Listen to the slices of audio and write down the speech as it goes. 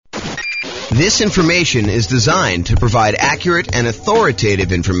This information is designed to provide accurate and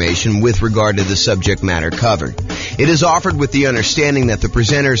authoritative information with regard to the subject matter covered. It is offered with the understanding that the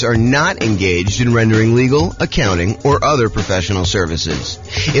presenters are not engaged in rendering legal, accounting, or other professional services.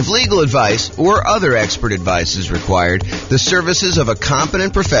 If legal advice or other expert advice is required, the services of a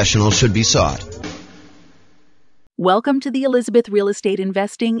competent professional should be sought. Welcome to the Elizabeth Real Estate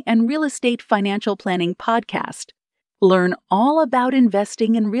Investing and Real Estate Financial Planning podcast. Learn all about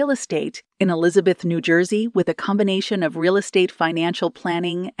investing in real estate in Elizabeth, New Jersey, with a combination of real estate financial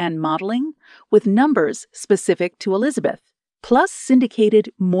planning and modeling with numbers specific to Elizabeth, plus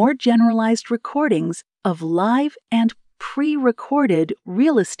syndicated, more generalized recordings of live and pre-recorded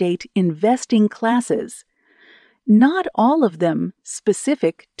real estate investing classes. Not all of them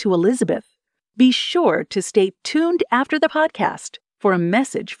specific to Elizabeth. Be sure to stay tuned after the podcast for a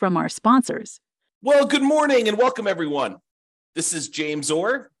message from our sponsors. Well, good morning and welcome, everyone. This is James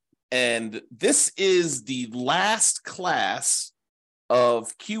Orr, and this is the last class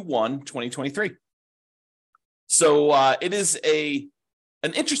of Q1 2023. So it is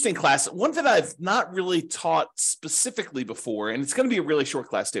an interesting class, one that I've not really taught specifically before, and it's going to be a really short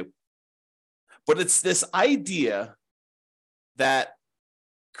class too. But it's this idea that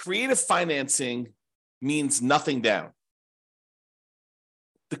creative financing means nothing down.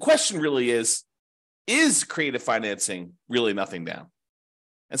 The question really is creative financing really nothing down?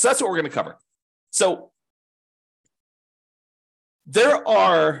 And so that's what we're going to cover. So there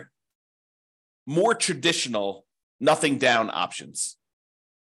are more traditional nothing down options.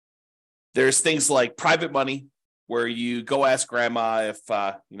 There's things like private money, where you go ask grandma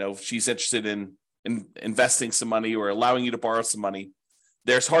if she's interested in investing some money or allowing you to borrow some money.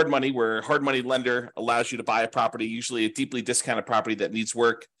 There's hard money, where a hard money lender allows you to buy a property, usually a deeply discounted property that needs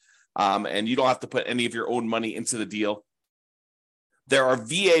work. And you don't have to put any of your own money into the deal. There are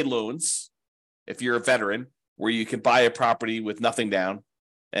VA loans, if you're a veteran, where you can buy a property with nothing down.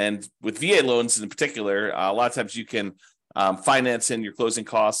 And with VA loans in particular, a lot of times you can finance in your closing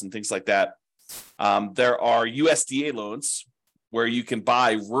costs and things like that. There are USDA loans, where you can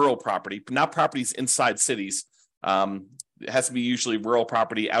buy rural property, not properties inside cities. It has to be usually rural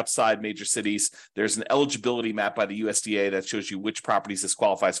property outside major cities. There's an eligibility map by the USDA that shows you which properties this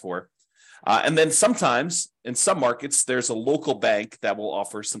qualifies for. And then sometimes in some markets, there's a local bank that will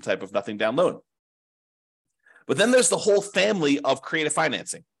offer some type of nothing down loan. But then there's the whole family of creative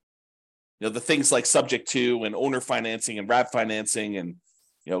financing. The things like subject to and owner financing and wrap financing and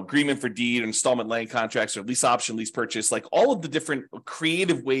agreement for deed, installment land contracts, or lease option, lease purchase, like all of the different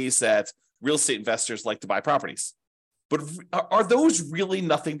creative ways that real estate investors like to buy properties. But are those really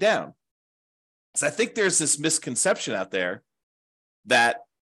nothing down? Because I think there's this misconception out there that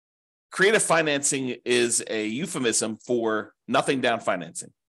creative financing is a euphemism for nothing down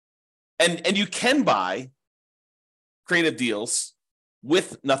financing. And you can buy creative deals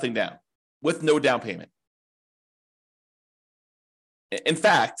with nothing down, with no down payment. In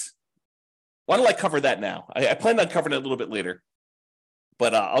fact, why don't I cover that now? I plan on covering it a little bit later,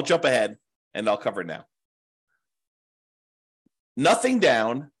 but I'll jump ahead and I'll cover it now. Nothing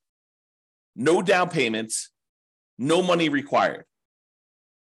down, no down payments, no money required.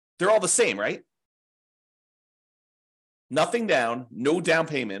 They're all the same, right? Nothing down, no down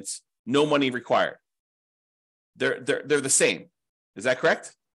payments, no money required. They're the same. Is that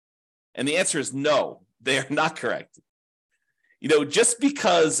correct? And the answer is no, they are not correct. Just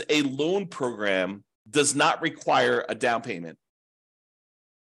because a loan program does not require a down payment,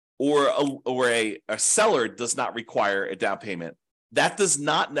 or a seller does not require a down payment, that does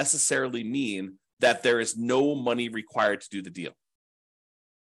not necessarily mean that there is no money required to do the deal.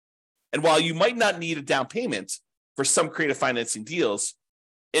 And while you might not need a down payment for some creative financing deals,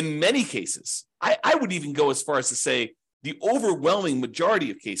 in many cases, I would even go as far as to say the overwhelming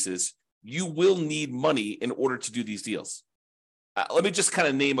majority of cases, you will need money in order to do these deals. Let me just kind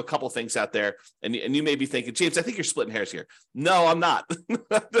of name a couple things out there, and you may be thinking, James, I think you're splitting hairs here. No, I'm not.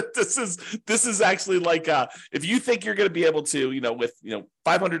 This is actually like if you think you're going to be able to, with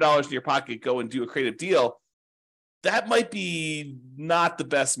 $500 in your pocket, go and do a creative deal, that might be not the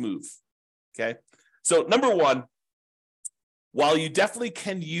best move. Okay, so number one, while you definitely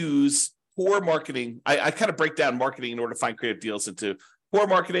can use poor marketing, I kind of break down marketing in order to find creative deals into poor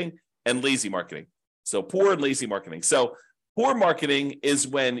marketing and lazy marketing. So poor and lazy marketing. So poor marketing is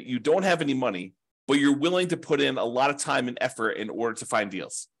when you don't have any money, but you're willing to put in a lot of time and effort in order to find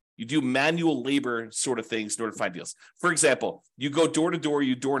deals. You do manual labor sort of things in order to find deals. For example, you go door to door,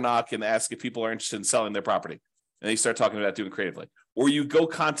 you door knock and ask if people are interested in selling their property. And they start talking about doing creatively. Or you go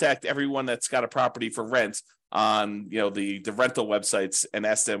contact everyone that's got a property for rent on the rental websites and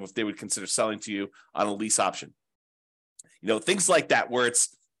ask them if they would consider selling to you on a lease option. Things like that, where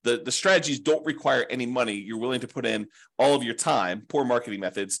it's the strategies don't require any money. You're willing to put in all of your time, poor marketing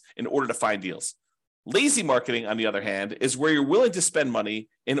methods, in order to find deals. Lazy marketing, on the other hand, is where you're willing to spend money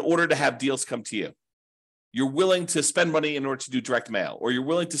in order to have deals come to you. You're willing to spend money in order to do direct mail, or you're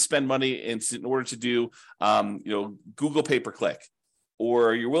willing to spend money in order to do Google pay-per-click,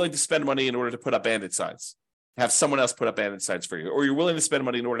 or you're willing to spend money in order to put up bandit signs, have someone else put up bandit signs for you, or you're willing to spend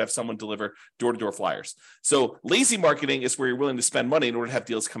money in order to have someone deliver door-to-door flyers. So lazy marketing is where you're willing to spend money in order to have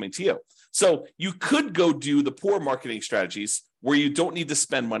deals coming to you. So you could go do the poor marketing strategies where you don't need to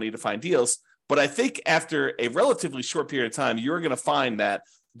spend money to find deals. But I think after a relatively short period of time, you're going to find that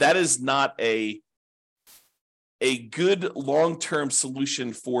is not a good long-term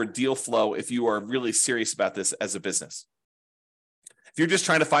solution for deal flow if you are really serious about this as a business. If you're just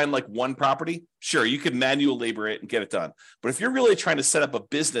trying to find like one property, sure, you could manual labor it and get it done. But if you're really trying to set up a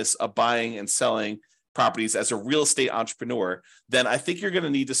business of buying and selling properties as a real estate entrepreneur, then I think you're going to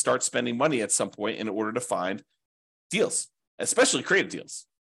need to start spending money at some point in order to find deals, especially creative deals.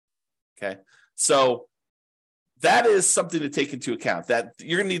 Okay. So that is something to take into account, that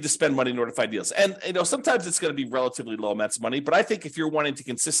you're going to need to spend money in order to find deals. And sometimes it's going to be relatively low amounts of money, but I think if you're wanting to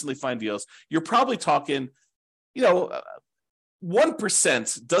consistently find deals, you're probably talking,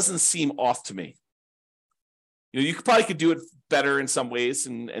 1% doesn't seem off to me. You could do it better in some ways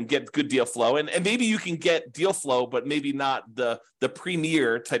and get good deal flow. And maybe you can get deal flow, but maybe not the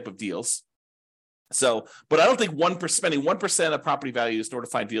premier type of deals. So, but I don't think spending 1% of property values in order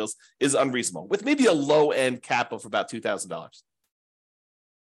to find deals is unreasonable, with maybe a low end cap of about $2,000.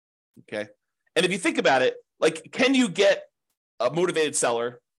 Okay. And if you think about it, like, can you get a motivated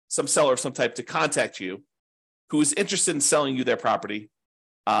seller, some seller of some type, to contact you who is interested in selling you their property?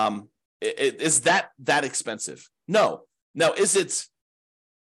 Is that expensive? No. Now, is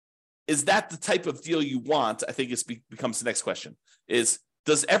that the type of deal you want? I think becomes the next question.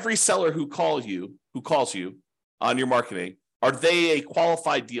 Does every seller who calls you on your marketing, are they a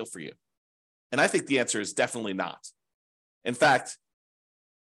qualified deal for you? And I think the answer is definitely not. In fact,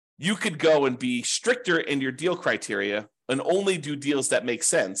 you could go and be stricter in your deal criteria and only do deals that make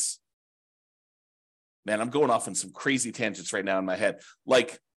sense. Man, I'm going off on some crazy tangents right now in my head.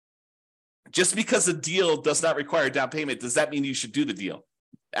 Like, just because a deal does not require a down payment, does that mean you should do the deal?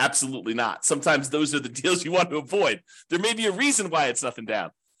 Absolutely not. Sometimes those are the deals you want to avoid. There may be a reason why it's nothing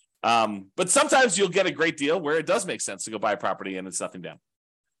down. But sometimes you'll get a great deal where it does make sense to go buy a property and it's nothing down.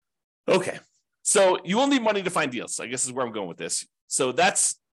 Okay. So you will need money to find deals, I guess is where I'm going with this. So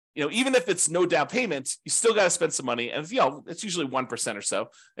that's, even if it's no down payment, you still got to spend some money. And, it's usually 1% or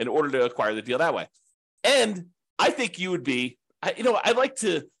so in order to acquire the deal that way. And I think you would be,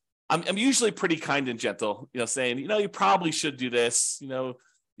 I'm usually pretty kind and gentle, saying, you probably should do this,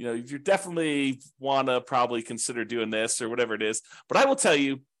 you definitely want to probably consider doing this or whatever it is. But I will tell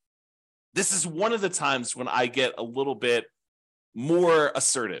you, this is one of the times when I get a little bit more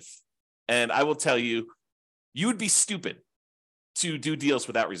assertive. And I will tell you, you would be stupid to do deals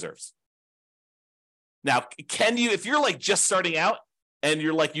without reserves. Now, can you, if you're like just starting out and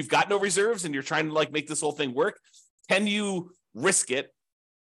you're like, you've got no reserves and you're trying to like make this whole thing work, can you risk it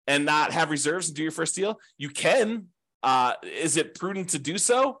and not have reserves and do your first deal? You can. Is it prudent to do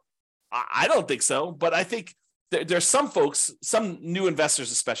so? I don't think so, but I think there's some folks, some new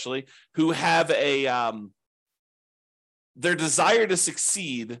investors especially, who have their desire to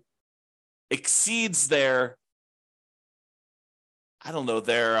succeed exceeds their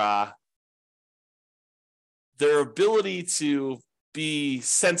ability to be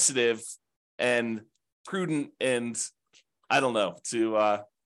sensitive and prudent and to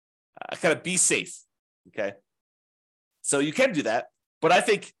kind of be safe. Okay. So you can do that, but I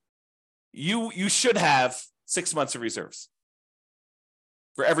think you should have 6 months of reserves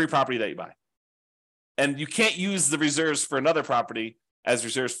for every property that you buy. And you can't use the reserves for another property as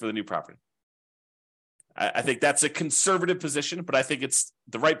reserves for the new property. I think that's a conservative position, but I think it's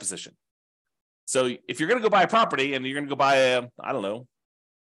the right position. So if you're going to go buy a property and you're going to go buy a,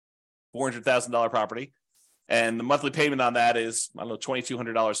 $400,000 property, and the monthly payment on that is,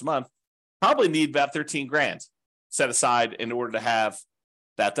 $2,200 a month, probably need about $13,000 set aside in order to have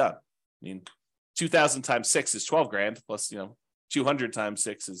that done. 2,000 times 6 is $12,000 plus, 200 times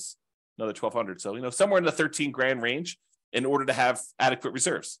 6 is another 1,200. So, somewhere in the $13,000 range in order to have adequate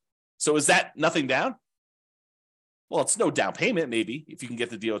reserves. So is that nothing down? Well, it's no down payment, maybe, if you can get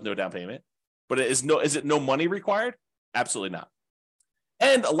the deal with no down payment. But is it no money required? Absolutely not.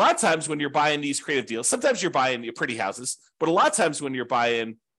 And a lot of times when you're buying these creative deals, sometimes you're buying pretty houses, but a lot of times when you're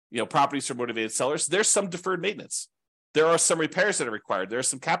buying properties for motivated sellers, there's some deferred maintenance. There are some repairs that are required. There are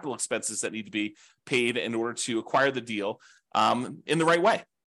some capital expenses that need to be paid in order to acquire the deal in the right way.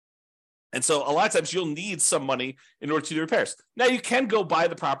 And so a lot of times you'll need some money in order to do the repairs. Now you can go buy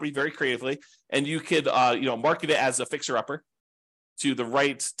the property very creatively, and you could market it as a fixer-upper to the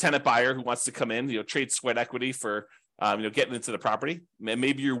right tenant buyer who wants to come in, trade sweat equity for getting into the property. And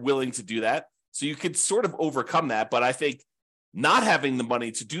maybe you're willing to do that. So you could sort of overcome that. But I think not having the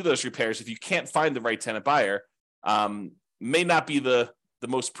money to do those repairs, if you can't find the right tenant buyer, may not be the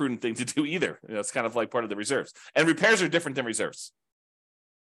most prudent thing to do either. It's kind of like part of the reserves. And repairs are different than reserves.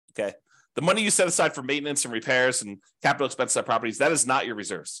 Okay. The money you set aside for maintenance and repairs and capital expenses on properties, that is not your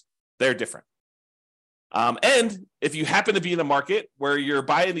reserves. They're different. And if you happen to be in a market where you're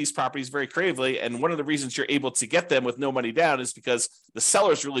buying these properties very creatively, and one of the reasons you're able to get them with no money down is because the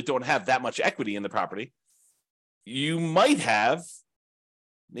sellers really don't have that much equity in the property, you might have,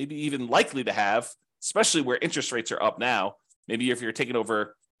 maybe even likely to have, especially where interest rates are up now, maybe if you're taking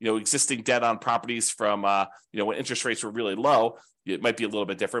over existing debt on properties from when interest rates were really low, it might be a little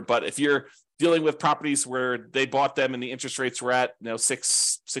bit different. But if you're dealing with properties where they bought them and the interest rates were at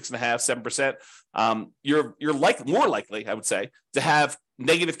 6.5%, 7%, you're more likely, I would say, to have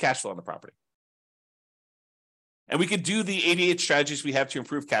negative cash flow on the property. And we could do the 88 strategies we have to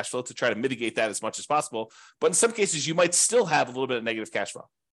improve cash flow to try to mitigate that as much as possible. But in some cases, you might still have a little bit of negative cash flow,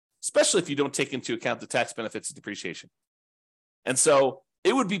 especially if you don't take into account the tax benefits of depreciation. And so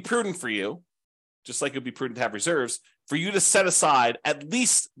it would be prudent for you, just like it would be prudent to have reserves, for you to set aside at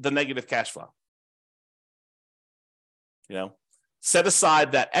least the negative cash flow. Set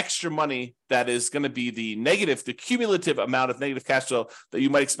aside that extra money that is going to be the cumulative amount of negative cash flow that you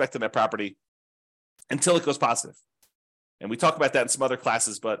might expect in that property until it goes positive. And we talk about that in some other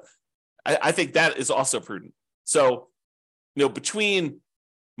classes, but I think that is also prudent. So, between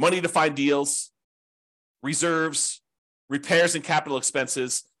money to find deals, reserves, repairs and capital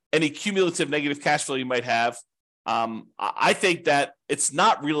expenses, any cumulative negative cash flow you might have, I think that it's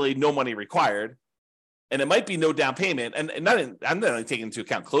not really no money required, and it might be no down payment. And I'm not taking into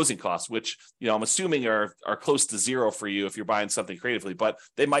account closing costs, which I'm assuming are close to zero for you if you're buying something creatively, but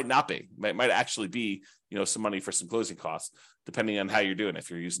they might not be. Might actually be some money for some closing costs, depending on how you're doing. If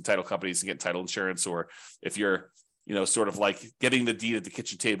you're using title companies to get title insurance, or if you're sort of like getting the deed at the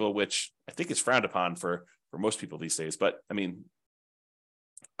kitchen table, which I think is frowned upon for most people these days. But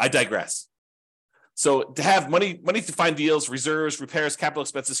I digress. So to have money to find deals, reserves, repairs, capital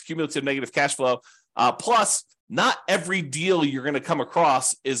expenses, cumulative negative cash flow, plus not every deal you're going to come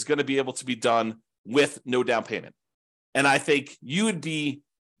across is going to be able to be done with no down payment. And I think you would be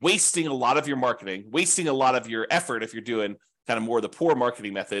wasting a lot of your marketing, wasting a lot of your effort if you're doing kind of more of the poor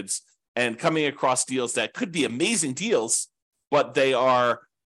marketing methods and coming across deals that could be amazing deals, but they are,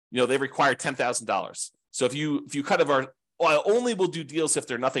 they require $10,000. So if you kind of are, I only will do deals if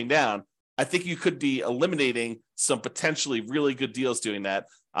they're nothing down, I think you could be eliminating some potentially really good deals doing that.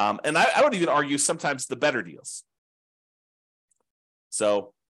 And I would even argue sometimes the better deals.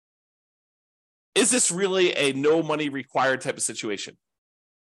 So is this really a no money required type of situation?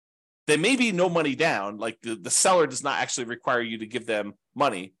 There may be no money down, like the seller does not actually require you to give them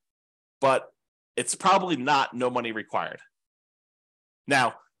money, but it's probably not no money required.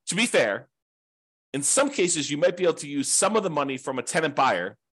 Now, to be fair, in some cases, you might be able to use some of the money from a tenant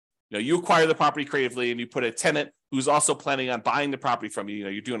buyer. You acquire the property creatively and you put a tenant who's also planning on buying the property from you.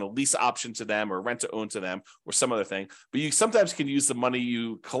 You're doing a lease option to them or rent to own to them or some other thing. But you sometimes can use the money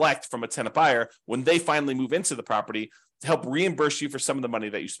you collect from a tenant buyer when they finally move into the property to help reimburse you for some of the money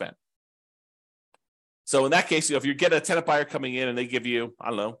that you spent. So in that case, if you get a tenant buyer coming in and they give you,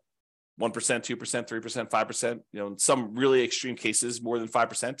 1%, 2%, 3%, 5%, in some really extreme cases, more than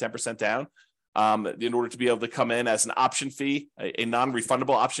 5%, 10% down, in order to be able to come in as an option fee, a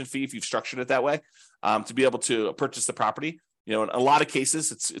non-refundable option fee, if you've structured it that way, to be able to purchase the property. In a lot of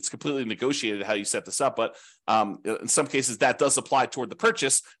cases, it's completely negotiated how you set this up, but in some cases that does apply toward the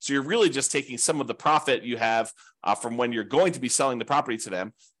purchase. So you're really just taking some of the profit you have from when you're going to be selling the property to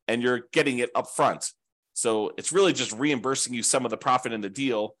them, and you're getting it up front. So it's really just reimbursing you some of the profit in the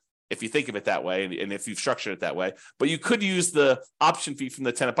deal, if you think of it that way, and if you've structured it that way. But you could use the option fee from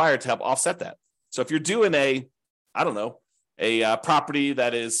the tenant buyer to help offset that. So if you're doing a property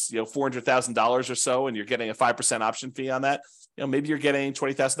that is $400,000 or so, and you're getting a 5% option fee on that, maybe you're getting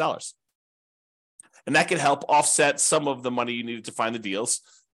 $20,000, and that could help offset some of the money you needed to find the deals.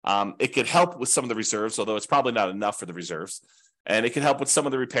 It could help with some of the reserves, although it's probably not enough for the reserves, and it can help with some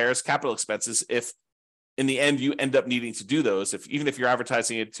of the repairs, capital expenses, if in the end you end up needing to do those. Even if you're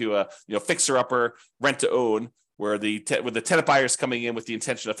advertising it to a fixer upper, rent to own, where the tenant buyer is coming in with the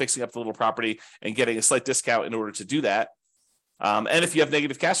intention of fixing up the little property and getting a slight discount in order to do that. And if you have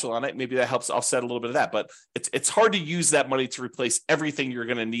negative cash flow on it, maybe that helps offset a little bit of that. But it's hard to use that money to replace everything you're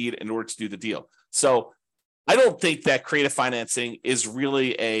going to need in order to do the deal. So I don't think that creative financing is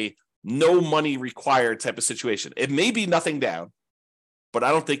really a no money required type of situation. It may be nothing down, but I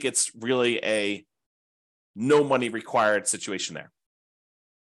don't think it's really a no money required situation there.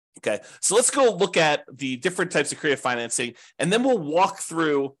 Okay, so let's go look at the different types of creative financing, and then we'll walk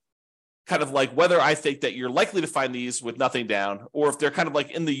through kind of like whether I think that you're likely to find these with nothing down, or if they're kind of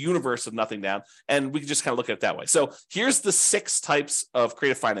like in the universe of nothing down, and we can just kind of look at it that way. So here's the 6 types of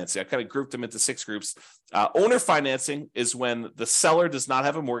creative financing. I kind of grouped them into 6 groups. Owner financing is when the seller does not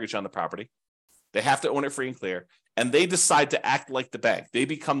have a mortgage on the property. They have to own it free and clear, and they decide to act like the bank. They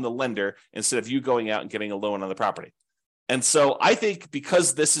become the lender instead of you going out and getting a loan on the property. And so I think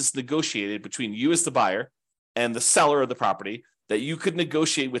because this is negotiated between you as the buyer and the seller of the property, that you could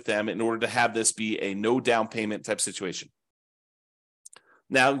negotiate with them in order to have this be a no down payment type situation.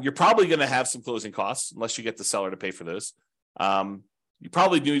 Now, you're probably going to have some closing costs unless you get the seller to pay for those. You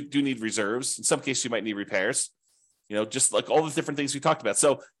probably do need reserves. In some cases, you might need repairs, just like all the different things we talked about.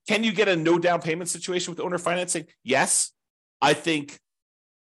 So can you get a no down payment situation with owner financing? Yes. I think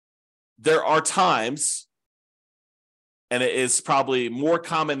there are times, and it is probably more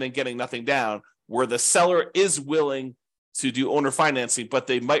common than getting nothing down, where the seller is willing to do owner financing, but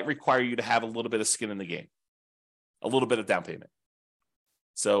they might require you to have a little bit of skin in the game, a little bit of down payment.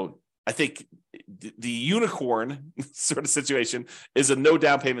 So I think the unicorn sort of situation is a no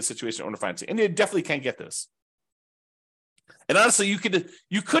down payment situation, owner financing, and you definitely can get this. And honestly,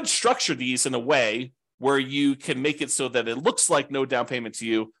 you could structure these in a way where you can make it so that it looks like no down payment to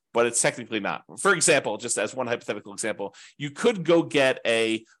you, but it's technically not. For example, just as one hypothetical example, you could go get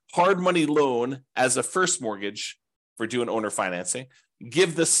a hard money loan as a first mortgage for doing owner financing,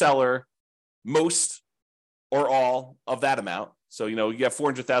 give the seller most or all of that amount. So, you have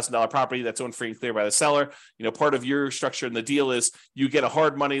 $400,000 property that's owned free and clear by the seller. Part of your structure in the deal is you get a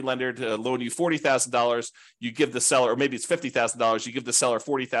hard money lender to loan you $40,000. You give the seller, or maybe it's $50,000. You give the seller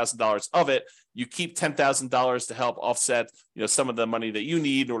 $40,000 of it. You keep $10,000 to help offset, some of the money that you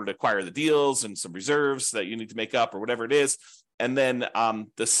need in order to acquire the deals and some reserves that you need to make up or whatever it is. And then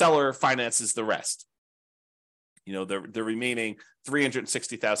the seller finances the rest. The remaining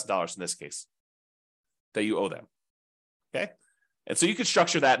 $360,000 in this case that you owe them. Okay. And so you could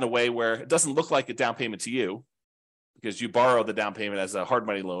structure that in a way where it doesn't look like a down payment to you because you borrow the down payment as a hard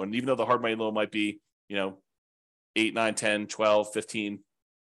money loan. And even though the hard money loan might be, 8, 9, 10, 12, 15,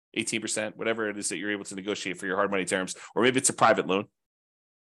 18%, whatever it is that you're able to negotiate for your hard money terms, or maybe it's a private loan.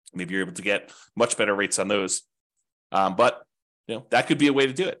 Maybe you're able to get much better rates on those. But that could be a way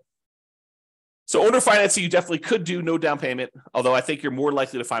to do it. So owner financing, you definitely could do no down payment, although I think you're more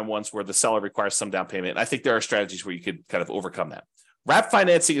likely to find ones where the seller requires some down payment. I think there are strategies where you could kind of overcome that. Wrap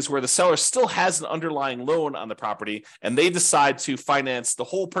financing is where the seller still has an underlying loan on the property, and they decide to finance the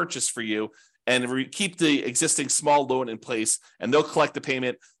whole purchase for you and keep the existing small loan in place, and they'll collect the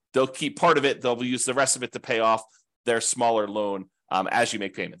payment. They'll keep part of it. They'll use the rest of it to pay off their smaller loan as you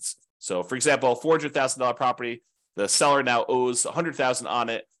make payments. So, for example, $400,000 property, the seller now owes $100,000 on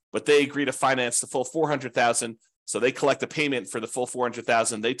it, but they agree to finance the full $400,000. So they collect a payment for the full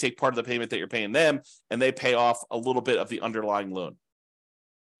 $400,000. They take part of the payment that you're paying them, and they pay off a little bit of the underlying loan.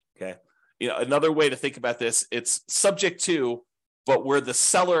 Okay. Another way to think about this, it's subject to, but where the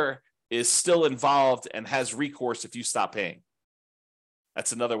seller is still involved and has recourse if you stop paying.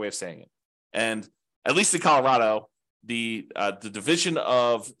 That's another way of saying it. And at least in Colorado, the division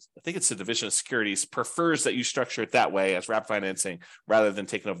of, I think it's the Division of Securities, prefers that you structure it that way as wrap financing rather than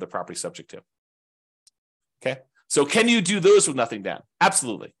taking over the property subject to. Okay. So can you do those with nothing down?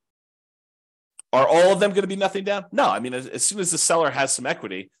 Absolutely. Are all of them going to be nothing down? No. I mean, as soon as the seller has some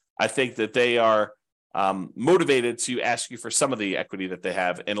equity, I think that they are motivated to ask you for some of the equity that they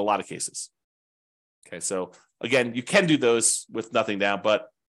have in a lot of cases. Okay. So again, you can do those with nothing down, but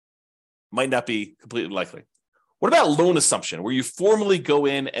might not be completely likely. What about loan assumption, where you formally go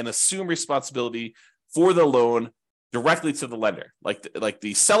in and assume responsibility for the loan directly to the lender? Like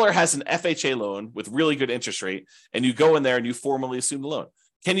the seller has an FHA loan with really good interest rate, and you go in there and you formally assume the loan.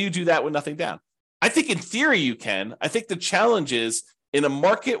 Can you do that with nothing down? I think in theory you can. I think the challenge is in a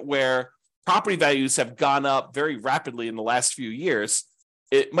market where property values have gone up very rapidly in the last few years,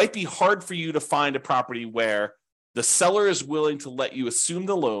 it might be hard for you to find a property where the seller is willing to let you assume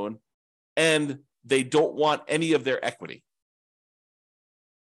the loan and they don't want any of their equity.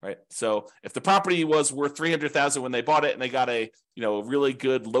 right? So if the property was worth $300,000 when they bought it and they got a really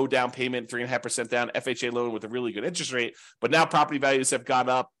good low down payment, 3.5% down FHA loan with a really good interest rate, but now property values have gone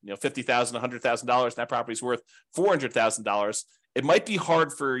up, $50,000, $100,000, and that property's worth $400,000, it might be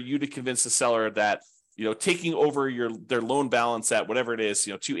hard for you to convince the seller that taking over their loan balance at whatever it is,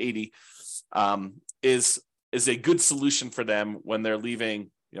 280, is a good solution for them when they're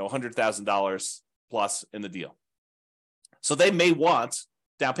leaving $100,000 plus in the deal. So they may want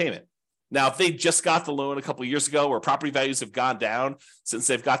down payment. Now, if they just got the loan a couple of years ago, where property values have gone down since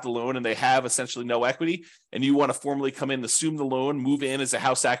they've got the loan and they have essentially no equity, and you want to formally come in, assume the loan, move in as a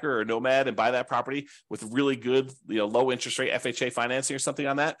house hacker or a nomad and buy that property with really good, low interest rate FHA financing or something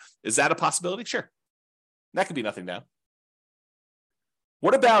on that, is that a possibility? Sure. That could be nothing down.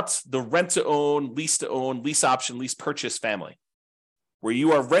 What about the rent-to-own, lease-to-own, lease option, lease purchase family, where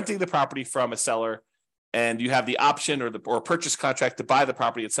you are renting the property from a seller and you have the option or purchase contract to buy the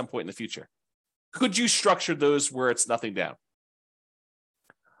property at some point in the future? Could you structure those where it's nothing down?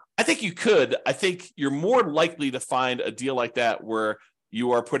 I think you could. I think you're more likely to find a deal like that where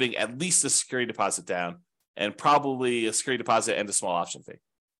you are putting at least a security deposit down and probably a security deposit and a small option fee.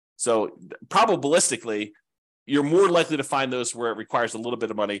 So probabilistically, you're more likely to find those where it requires a little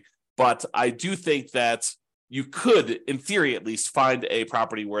bit of money. But I do think that you could, in theory at least, find a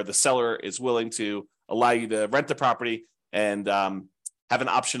property where the seller is willing to allow you to rent the property and have an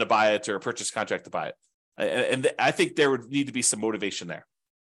option to buy it or a purchase contract to buy it. And I think there would need to be some motivation there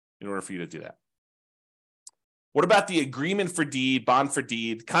in order for you to do that. What about the agreement for deed, bond for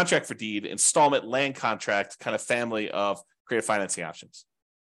deed, contract for deed, installment land contract kind of family of creative financing options?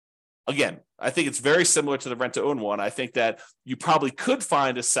 Again, I think it's very similar to the rent-to-own one. I think that you probably could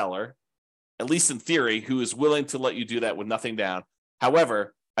find a seller, at least in theory, who is willing to let you do that with nothing down.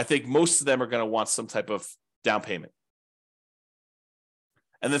 However, I think most of them are going to want some type of down payment.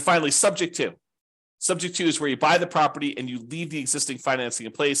 And then finally, subject to. Subject to is where you buy the property and you leave the existing financing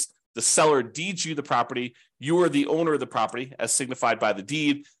in place. The seller deeds you the property. You are the owner of the property as signified by the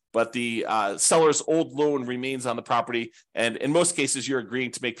deed, but the seller's old loan remains on the property. And in most cases, you're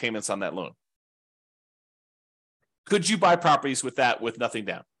agreeing to make payments on that loan. Could you buy properties with that with nothing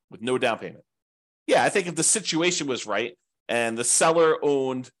down, with no down payment? Yeah, I think if the situation was right and the seller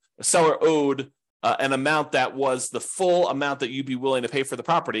owed an amount that was the full amount that you'd be willing to pay for the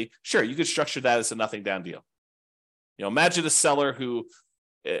property, sure, you could structure that as a nothing down deal. Imagine a seller who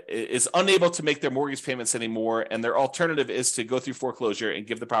is unable to make their mortgage payments anymore, and their alternative is to go through foreclosure and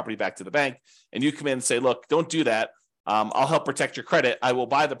give the property back to the bank. And you come in and say, look, don't do that. I'll help protect your credit. I will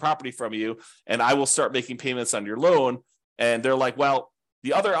buy the property from you, and I will start making payments on your loan. And they're like, well,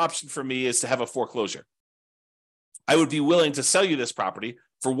 the other option for me is to have a foreclosure. I would be willing to sell you this property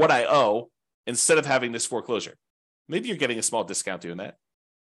for what I owe instead of having this foreclosure. Maybe you're getting a small discount doing that.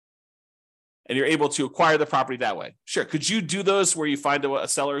 And you're able to acquire the property that way. Sure. Could you do those where you find a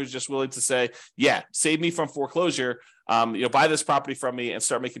seller who's just willing to say, yeah, save me from foreclosure, buy this property from me and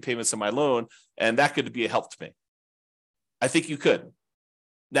start making payments on my loan, and that could be a help to me? I think you could.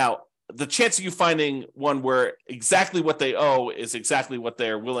 Now, the chance of you finding one where exactly what they owe is exactly what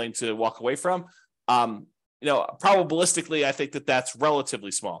they're willing to walk away from, probabilistically, I think that that's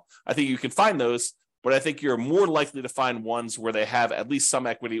relatively small. I think you can find those, but I think you're more likely to find ones where they have at least some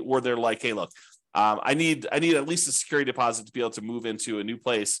equity, or they're like, hey, look, I need at least a security deposit to be able to move into a new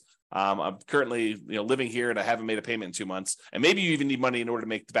place. I'm currently living here and I haven't made a payment in 2 months. And maybe you even need money in order to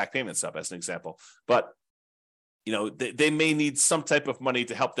make the back payments up, as an example. But they may need some type of money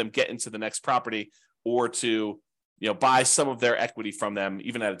to help them get into the next property, or to buy some of their equity from them,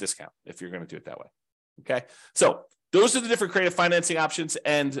 even at a discount, if you're going to do it that way. Okay, so those are the different creative financing options,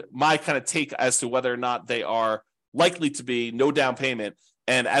 and my kind of take as to whether or not they are likely to be no down payment.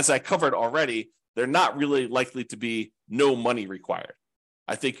 And as I covered already, they're not really likely to be no money required.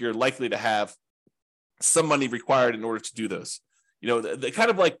 I think you're likely to have some money required in order to do those. The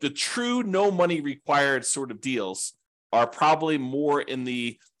kind of like the true no money required sort of deals are probably more in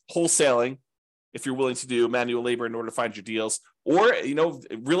the wholesaling, if you're willing to do manual labor in order to find your deals, or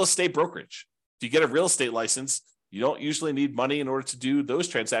real estate brokerage. If you get a real estate license, you don't usually need money in order to do those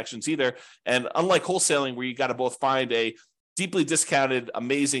transactions either. And unlike wholesaling, where you got to both find a deeply discounted,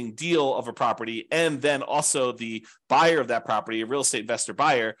 amazing deal of a property, and then also the buyer of that property, a real estate investor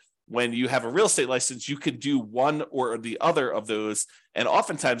buyer, when you have a real estate license, you could do one or the other of those and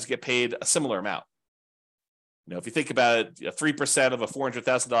oftentimes get paid a similar amount. If you think about it, 3% of a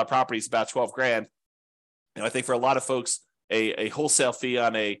 $400,000 property is about $12,000. I think for a lot of folks, a wholesale fee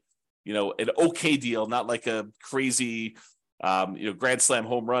on an okay deal, not like a crazy, grand slam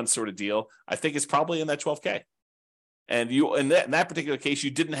home run sort of deal, I think is probably in that $12,000. And you, in that particular case,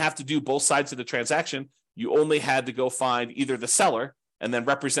 you didn't have to do both sides of the transaction. You only had to go find either the seller and then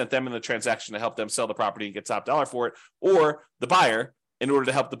represent them in the transaction to help them sell the property and get top dollar for it, or the buyer in order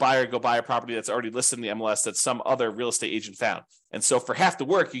to help the buyer go buy a property that's already listed in the MLS that some other real estate agent found. And so for half the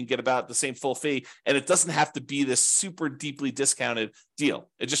work, you can get about the same full fee, and it doesn't have to be this super deeply discounted deal.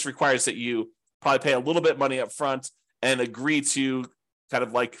 It just requires that you probably pay a little bit of money up front and agree to kind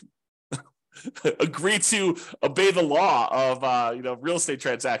of like agree to obey the law of real estate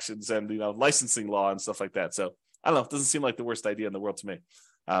transactions and licensing law and stuff like that. So I don't know, it doesn't seem like the worst idea in the world to me,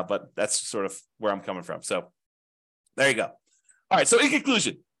 but that's sort of where I'm coming from. So there you go. All right. So in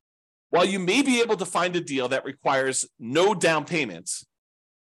conclusion, while you may be able to find a deal that requires no down payments,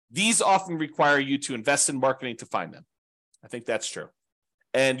 these often require you to invest in marketing to find them. I think that's true.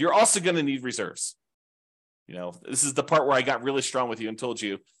 And you're also going to need reserves. This is the part where I got really strong with you and told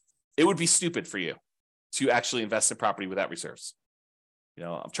you it would be stupid for you to actually invest in property without reserves.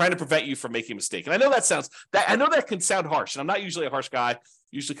 I'm trying to prevent you from making a mistake. And I know that can sound harsh. And I'm not usually a harsh guy,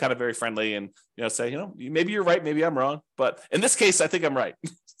 usually kind of very friendly and, say, maybe you're right, maybe I'm wrong. But in this case, I think I'm right.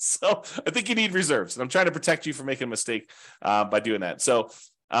 So I think you need reserves. And I'm trying to protect you from making a mistake by doing that. So,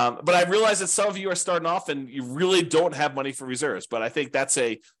 but I realize that some of you are starting off and you really don't have money for reserves. But I think that's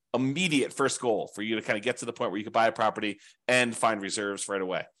a immediate first goal for you to kind of get to the point where you can buy a property and find reserves right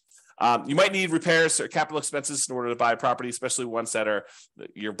away. You might need repairs or capital expenses in order to buy a property, especially ones that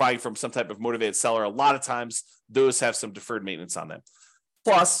you're buying from some type of motivated seller. A lot of times those have some deferred maintenance on them.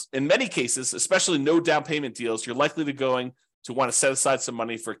 Plus, in many cases, especially no down payment deals, you're likely to want to set aside some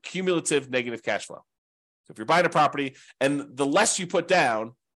money for cumulative negative cash flow. So if you're buying a property and the less you put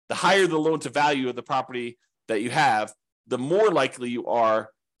down, the higher the loan to value of the property that you have, the more likely you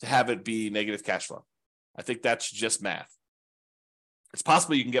are to have it be negative cash flow. I think that's just math. It's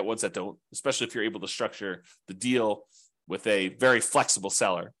possible you can get ones that don't, especially if you're able to structure the deal with a very flexible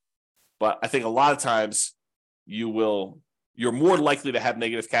seller. But I think a lot of times you're more likely to have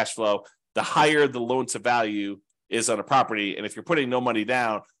negative cash flow the higher the loan to value is on a property. And if you're putting no money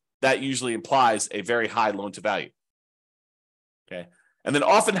down, that usually implies a very high loan to value. Okay. And then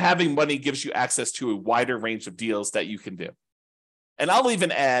often having money gives you access to a wider range of deals that you can do. And I'll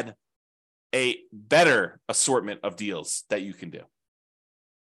even add a better assortment of deals that you can do.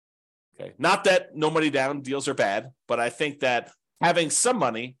 Okay. Not that no money down deals are bad, but I think that having some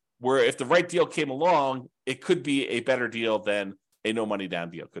money where if the right deal came along, it could be a better deal than a no money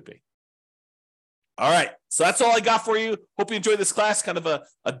down deal could be. All right. So that's all I got for you. Hope you enjoyed this class, kind of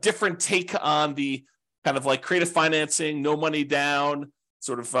a different take on the kind of like creative financing, no money down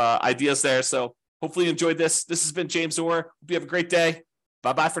sort of ideas there. So hopefully you enjoyed this. This has been James Orr. Hope you have a great day.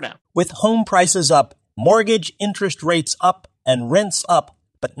 Bye-bye for now. With home prices up, mortgage interest rates up, and rents up,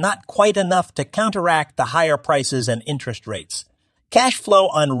 but not quite enough to counteract the higher prices and interest rates, cash flow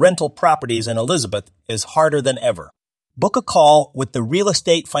on rental properties in Elizabeth is harder than ever. Book a call with the Real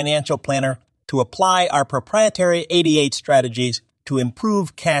Estate Financial Planner to apply our proprietary 88 strategies to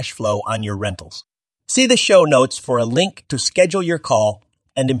improve cash flow on your rentals. See the show notes for a link to schedule your call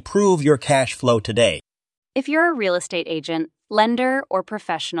and improve your cash flow today. If you're a real estate agent, lender, or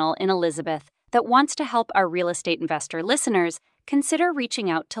professional in Elizabeth that wants to help our real estate investor listeners, consider reaching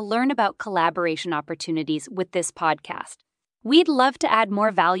out to learn about collaboration opportunities with this podcast. We'd love to add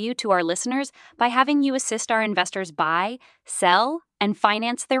more value to our listeners by having you assist our investors buy, sell, and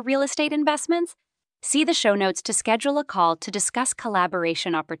finance their real estate investments. See the show notes to schedule a call to discuss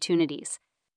collaboration opportunities.